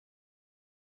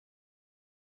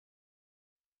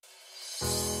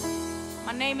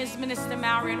My name is Minister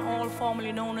Marion, all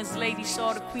formerly known as Lady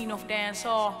Saw, the Queen of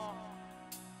Dancehall.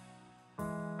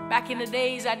 Back in the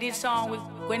days, I did song with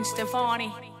Gwen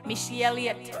Stefani, Missy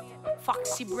Elliott,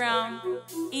 Foxy Brown,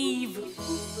 Eve,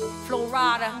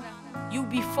 Florida,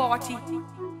 UB40,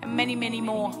 and many, many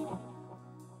more.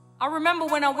 I remember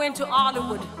when I went to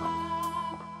Hollywood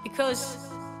because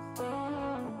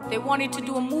they wanted to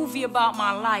do a movie about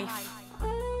my life.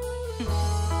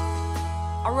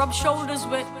 I rubbed shoulders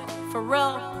with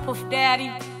Pharrell, Puff Daddy,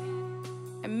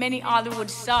 and many Hollywood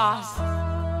stars.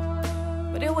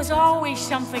 But there was always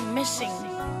something missing.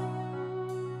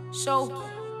 So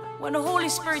when the Holy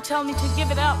Spirit told me to give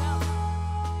it up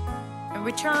and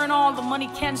return all the money,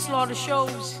 cancel all the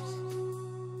shows,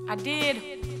 I did.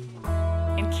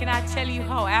 And can I tell you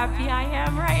how happy I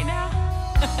am right now?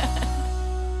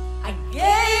 I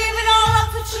gave it all up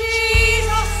for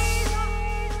Jesus.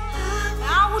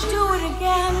 I will do it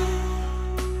again.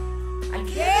 I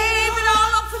gave it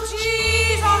all up for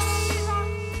Jesus,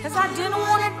 'cause I didn't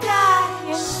want to die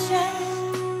in sin.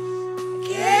 I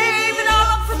gave it all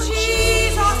up for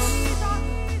Jesus,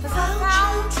 'cause I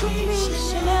found true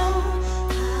peace in Him.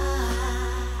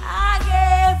 I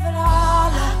gave it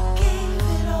all up.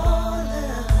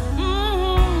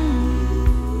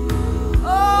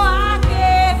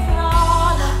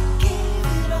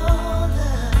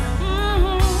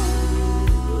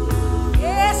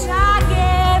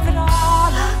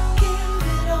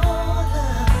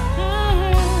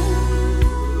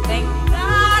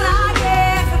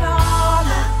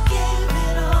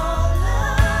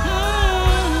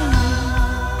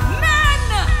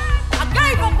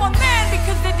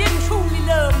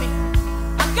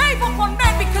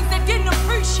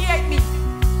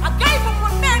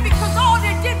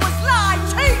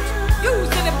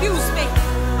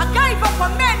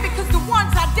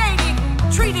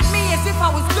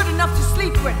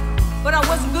 But I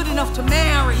wasn't good enough to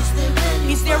marry.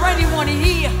 Is there anyone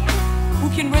here who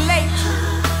can relate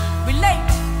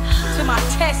to my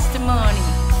testimony?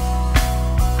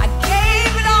 I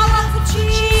gave it all up for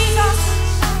Jesus,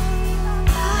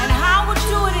 and I would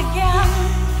do it again.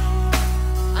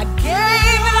 I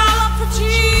gave it all up for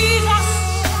Jesus,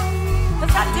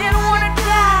 'cause I didn't want to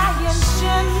die in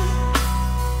sin.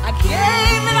 I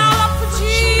gave it all up for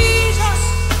Jesus,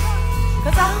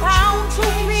 'cause I found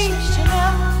true peace in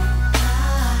Him.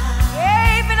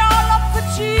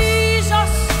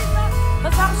 Jesus,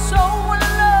 'cause I'm so in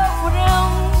love with Him.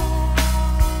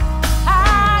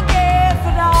 I gave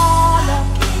it all up.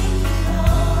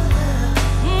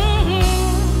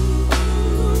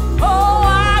 Oh,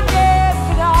 I gave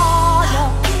it all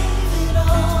up.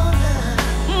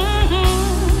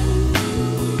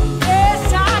 Yes,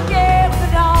 I gave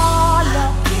it all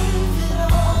up.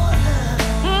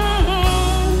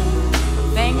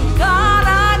 Thank God I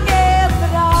gave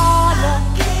it all up.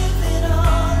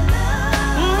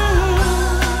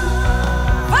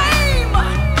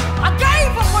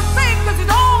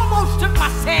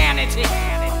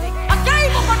 I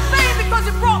gave up on fame because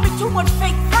it brought me too much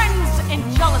fake friends and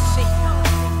jealousy.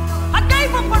 I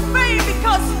gave up on fame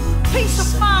because peace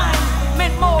of mind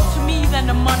meant more to me than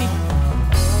the money.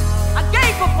 I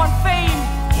gave up on fame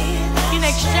in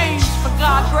exchange for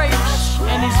God's grace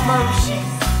and His mercy.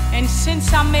 And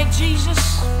since I met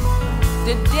Jesus,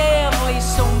 the devil is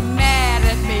so mad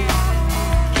at me.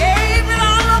 Gave it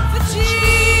all up for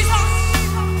Jesus.